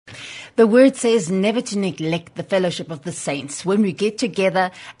The word says never to neglect the fellowship of the saints. When we get together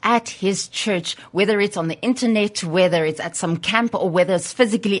at his church, whether it's on the internet, whether it's at some camp, or whether it's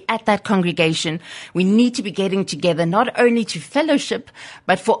physically at that congregation, we need to be getting together not only to fellowship,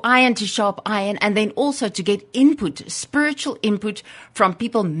 but for iron to sharp iron, and then also to get input, spiritual input from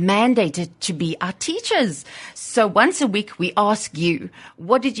people mandated to be our teachers. So once a week, we ask you,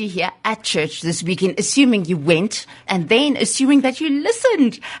 what did you hear at church this weekend, assuming you went, and then assuming that you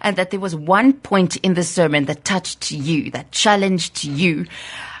listened, and that there was one point in the sermon that touched you, that challenged you,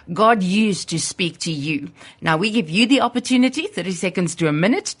 God used to speak to you. Now we give you the opportunity, 30 seconds to a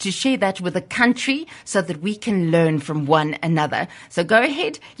minute, to share that with the country so that we can learn from one another. So go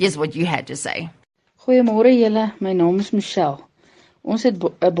ahead, here's what you had to say. Goeiemôre julle, my naam is Michelle. Ons het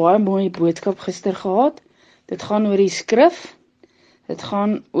 'n baie mooi boodskap gister gehad. Dit gaan oor die skrif. Dit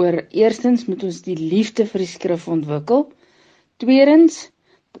gaan oor, eerstens moet ons die liefde vir die skrif ontwikkel. Tweedens,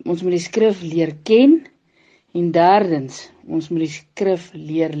 ons moet die skrif leer ken. En derdens, ons moet die skrif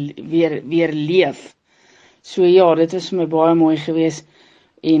leer weer leef. So ja, dit was vir my baie mooi gewees.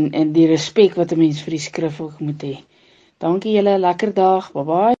 En die respek wat 'n mens vir die skrif ook moet hê. Dankie julle, lekker dag. Bye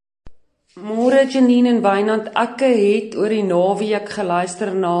bye. Môre Janine en Wynand, ek het oor die naweek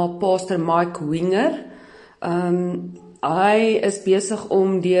geluister na Pastor Mike Winger. Hy is besig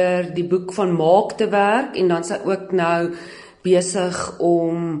om deur die boek van Maak te werk en dan is hy ook nou besig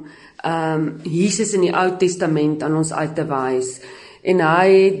om Jesus in die Ou Testament aan ons uit te wys. En hy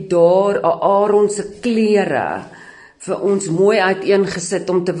het daar Aaron se klere vir ons mooi uiteengesit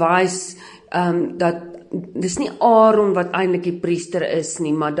om te wys dat dis nie Aaron wat eintlik die priester is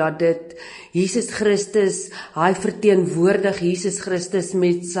nie, maar dat dit Jesus Christus, hy verteenwoordig Jesus Christus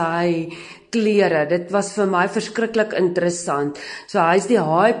met sy klere. Dit was vir my verskriklik interessant. So hy is die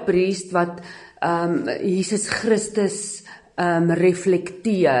high priest wat Jesus Christus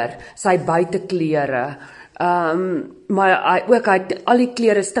reflekteer, sy buiteklere. Maar hy het al die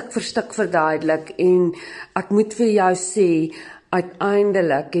klere stuk vir stuk verduidelik en ek moet vir jou sê,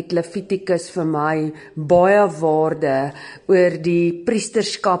 uiteindelik het Levitikus vir my baie waarde oor die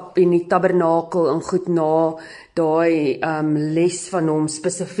priesterskap en die tabernakel en goed na daai les van hom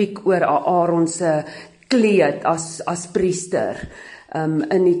spesifiek oor Aaron se kleed as priester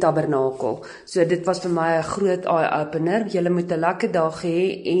in die tabernakel. So dit was vir my 'n groot eye-opener. Julle moet 'n lekker dag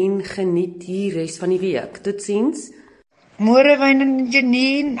hê en geniet die res van die week. Totsiens. Môre Wynand en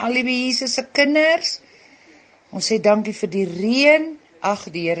Janine, al die Jesus se kinders. Ons sê dankie vir die reën. Ag,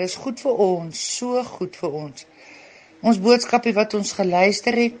 die Here is goed vir ons, so goed vir ons. Ons boodskapie wat ons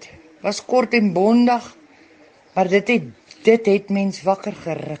geluister het, was kort en bondig, maar dit het mens wakker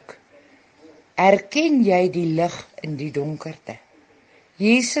geruk. Erken jy die lig in die donkerte?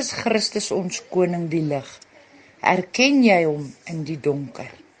 Jesus Christus ons koning die lig. Erken jy hom in die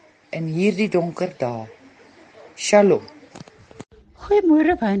donker, in hierdie donker dae? Shalom.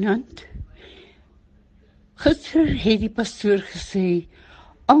 Goeiemôre Wynand. Gister het die pastoor gesê,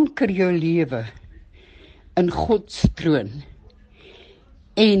 anker jou lewe in God se troon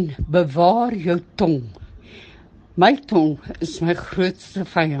en bewaar jou tong. My tong is my grootste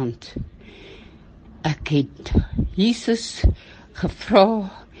vyand. Ek het Jesus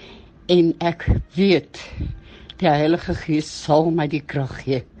gevra en ek weet die Heilige Gees sal my die krag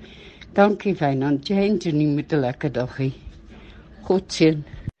gee. Dankie Wynand, Janine met 'n lekker dag hê. God seën.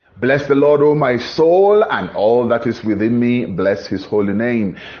 Bless the Lord, O my soul, and all that is within me. Bless his holy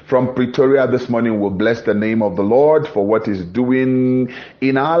name. From Pretoria this morning, we'll bless the name of the Lord for what he's doing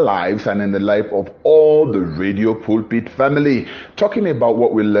in our lives and in the life of all the Radio Pulpit family. Talking about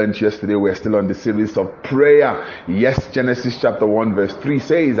what we learned yesterday, we're still on the series of prayer. Yes, Genesis chapter 1 verse 3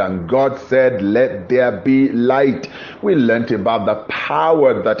 says, and God said, let there be light. We learned about the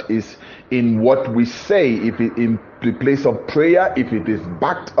power that is in what we say, if it in the place of prayer, if it is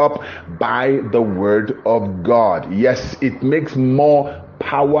backed up by the word of God. Yes, it makes more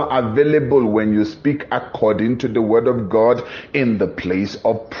power available when you speak according to the word of God in the place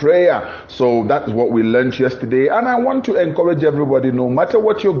of prayer. So that's what we learned yesterday. And I want to encourage everybody, no matter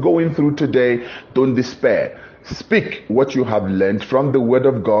what you're going through today, don't despair. Speak what you have learned from the word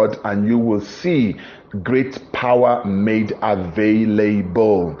of God and you will see great power made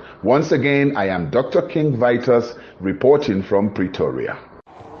available. Once again, I am Dr. King Vitus reporting from Pretoria.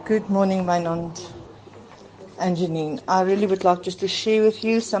 Good morning, Wynand and Janine. I really would like just to share with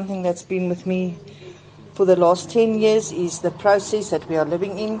you something that's been with me for the last 10 years is the process that we are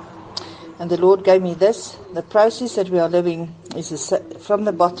living in. And the Lord gave me this. The process that we are living is from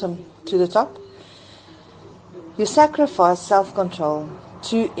the bottom to the top. You sacrifice self-control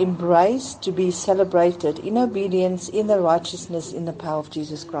to embrace, to be celebrated in obedience, in the righteousness, in the power of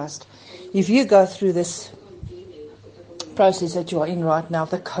Jesus Christ. If you go through this process that you are in right now,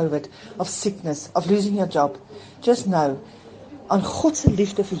 the COVID, of sickness, of losing your job, just know, aan God se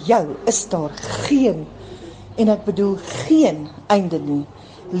liefde vir jou is daar geen, en ek bedoel geen einde nie,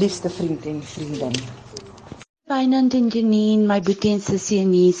 liefste vriend en vriendin. Wynand en Janine, my boetie en sussie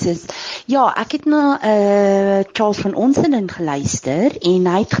en Jesus. Ja, ek het na Charles van Onselen geluister en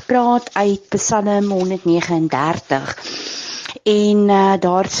hy het gepraat uit Psalm 139. En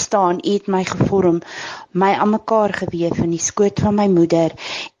daar staan, U het my gevorm, my aan mekaar gewewe in die skoot van my moeder.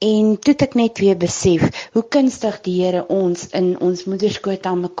 En toe het ek net weer besef hoe kunstig die Here ons in ons moederskoot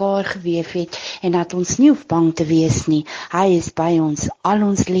aan mekaar gewewe het en dat ons nie hoef bang te wees nie. Hy is by ons al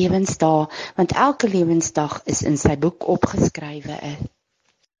ons lewensdae, want elke lewensdag is in sy boek opgeskrywe.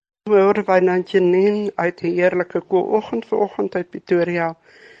 Hoor Wynand Janine uit die heerlike koeloggend vanoggend uit Pretoria.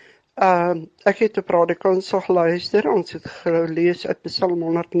 Ek het op Radio Kansel geluister, ons het gelees uit Psalm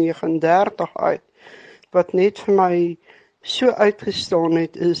 139 uit. Wat net vir my so uitgestaan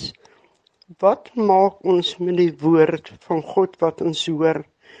het is, wat maak ons met die woord van God wat ons hoor?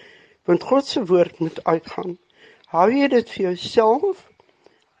 Want God se woord moet uitgaan. Hou jy dit vir jouself,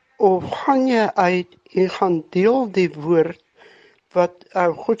 of gaan jy uit en gaan deel die woord wat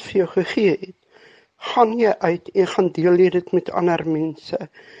God vir jou gegee het? Gaan jy uit en gaan deel jy dit met ander mense?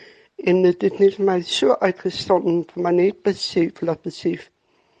 En dit het net my so uitgestaan en vir my net besef,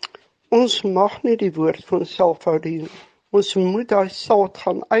 ons mag nie die woord vir onsself hou nie. Ons moet daai saad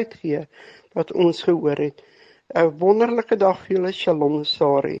gaan uitgee wat ons gehoor het. 'n Wonderlike dag vir julle, Shalom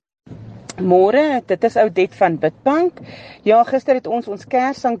Sari. Môre, dit is Oudet van Bidbank. Ja, gister het ons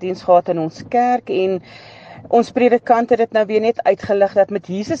Kerssangdiens gehad in ons kerk en ons predikant het dit nou weer net uitgelig dat met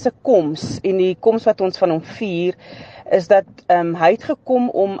Jesus se koms en die koms wat ons van hom vier, is dat hy het gekom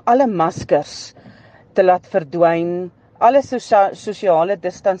om alle maskers te laat verdwyn, alle sosiale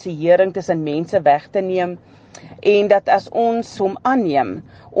distansiering tussen mense weg te neem en dat as ons hom aanneem,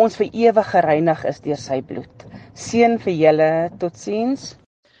 ons vir ewig gereinig is deur sy bloed. Seën vir julle, totsiens.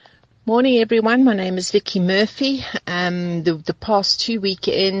 Morning everyone, my name is Vicky Murphy. The past 2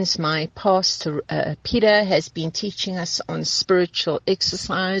 weekends my pastor Peter has been teaching us on spiritual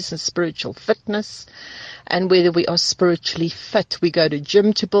exercise and spiritual fitness and whether we are spiritually fit. We go to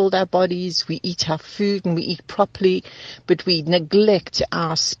gym to build our bodies, we eat our food and we eat properly, but we neglect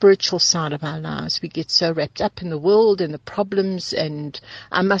our spiritual side of our lives. We get so wrapped up in the world and the problems, and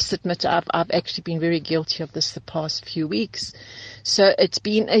I must admit I've actually been very guilty of this the past few weeks. So it's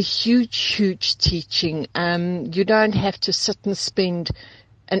been a huge teaching. You don't have to sit and spend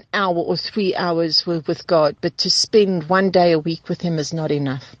an hour or 3 hours with God, but to spend 1 day a week with Him is not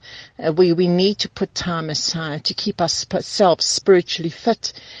enough. We need to put time aside to keep ourselves spiritually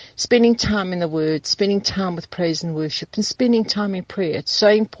fit, spending time in the Word, spending time with praise and worship, and spending time in prayer. It's so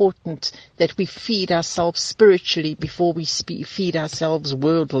important that we feed ourselves spiritually before we feed ourselves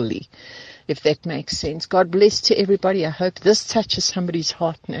worldly, if that makes sense. God bless to everybody. I hope this touches somebody's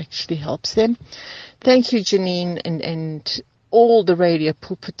heart and actually helps them. Thank you, Janine, and all the radio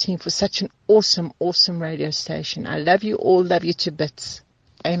pulpit team for such an awesome radio station. I love you all, love you to bits.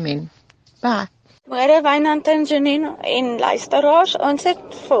 Amen. Bye. Môre Wynand en Janine en luisteraars, ons het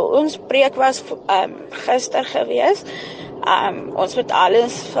vir ons preek was gister gewees. Ons moet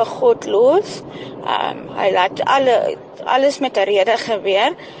alles vir God los. Hy laat alles met 'n rede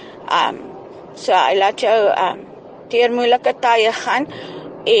gebeur. So hy laat jou deur moeilike tye gaan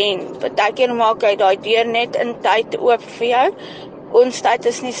en baie keer maak hy daai deur net in tyd oop vir jou. Ons tyd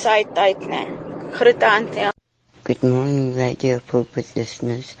is nie sy tyd nie. Groete aan. Good morning, Radio Pulpit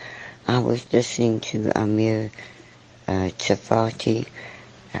listeners. I was listening to Amir Tsafati,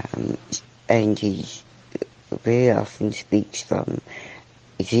 and he very often speaks from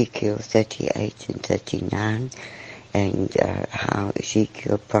Ezekiel 38 and 39, and how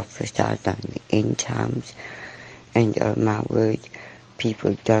Ezekiel prophesied on the end times. And my word,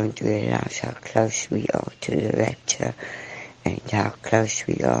 people don't realize how close we are to the rapture and how close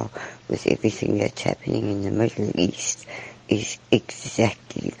we are with everything that's happening in the Middle East is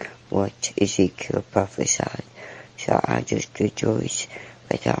exactly what Ezekiel prophesied. So I just rejoice,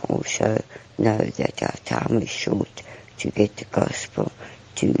 but I also know that our time is short to get the gospel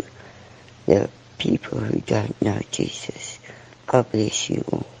to the people who don't know Jesus. God bless you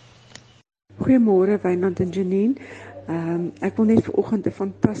all. Goeiemôre Wynand en Janine. Ek wil net vanoggend 'n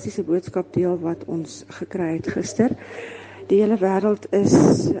fantastiese boodskap deel wat ons gekry het gister. Die hele wêreld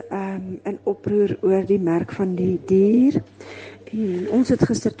is in oproer oor die merk van die dier. En ons het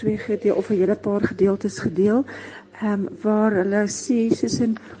gister 2 gedeel of 'n hele paar gedeeltes gedeel. waar hulle sê soos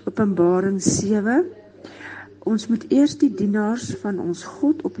in Openbaring 7, ons moet eers die dienaars van ons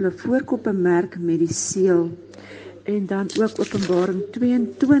God op hulle voorkoppe merk met die seël. En dan ook Openbaring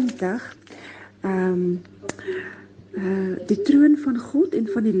 22, die troon van God en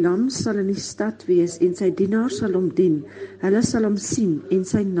van die Lam sal in die stad wees en sy dienaars sal hom dien. Hulle sal hom sien en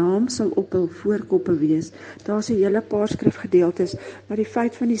sy naam sal op hul voorkoppe wees. Daar's 'n hele paar skrifgedeeltes, maar die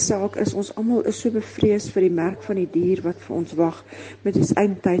feit van die saak is ons almal is so bevrees vir die merk van die dier wat vir ons wag met die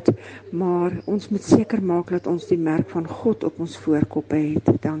eindtyd, maar ons moet seker maak dat ons die merk van God op ons voorkoppe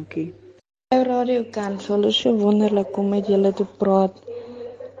het. Dankie. Radio Kansel, is so wonderlik om met julle te praat.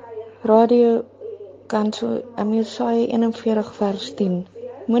 Radio Kansel, Jesaja 41 vers 10.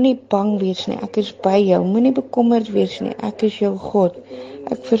 Moenie bang wees nie, ek is by jou. Moenie bekommerd wees nie, ek is jou God.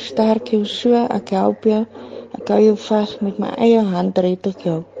 Ek versterk jou so, ek help jou. Ek hou jou vas met my eie hand, red ek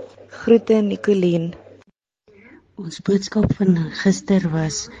jou. Groete Nicolien. Ons boodskap van gister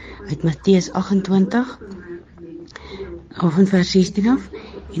was uit Matteus 28, van vers 16 af.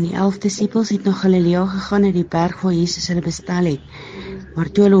 En die 11 disippels het na Galilea gegaan na die berg waar Jesus hulle bestel het.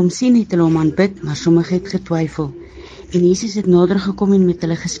 Maar toe hulle hom sien, het hulle hom aanbid, maar sommige het getwyfel. En Jesus het nader gekom en met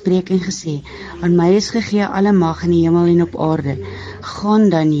hulle gespreek en gesê, aan my is gegee alle mag in die hemel en op aarde. Gaan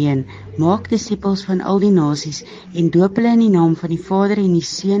dan heen, maak disippels van al die nasies en doop hulle in die naam van die Vader en die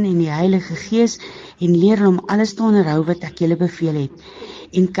Seun en die Heilige Gees en leer hulle om alles te onderhou wat ek julle beveel het.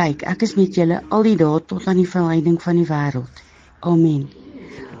 En kyk, ek is met julle al die dae tot aan die volëinding van die wêreld. Amen.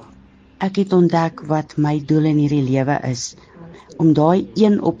 Ek het ontdek wat my doel in hierdie lewe is, om daai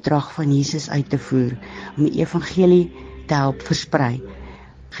een opdrag van Jesus uit te voer, om die evangelie te help versprei.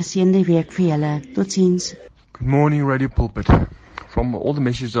 Geseënde week vir julle. Totsiens. Good morning, Radio Pulpit. From all the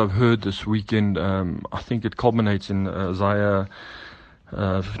messages I've heard this weekend, I think it culminates in Isaiah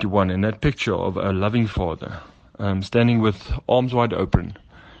 51, in that picture of a loving father, standing with arms wide open,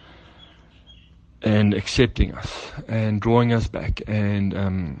 and accepting us, and drawing us back, and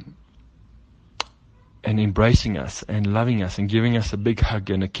embracing us, and loving us, and giving us a big hug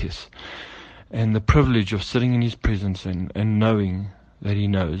and a kiss. And the privilege of sitting in his presence and knowing that he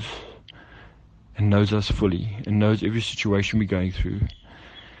knows, and knows us fully, and knows every situation we're going through,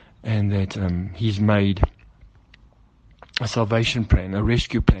 and that he's made a salvation plan, a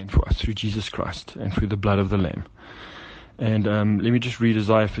rescue plan for us through Jesus Christ and through the blood of the Lamb. And let me just read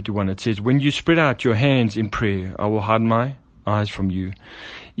Isaiah 51. It says, when you spread out your hands in prayer, I will hide my eyes from you.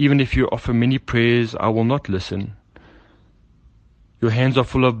 Even if you offer many prayers, I will not listen. Your hands are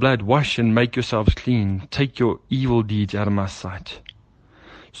full of blood. Wash and make yourselves clean. Take your evil deeds out of my sight.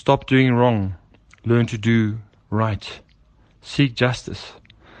 Stop doing wrong. Learn to do right. Seek justice.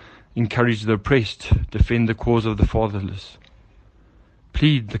 Encourage the oppressed. Defend the cause of the fatherless.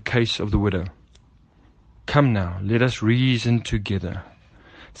 Plead the case of the widow. Come now, let us reason together,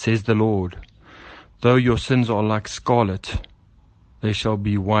 says the Lord. Though your sins are like scarlet, they shall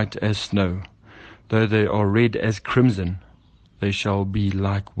be white as snow. Though they are red as crimson, they shall be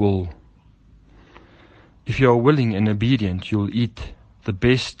like wool. If you are willing and obedient, you will eat the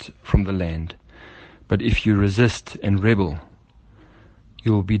best from the land. But if you resist and rebel,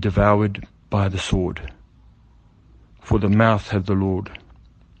 you will be devoured by the sword. For the mouth of the Lord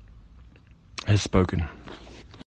has spoken.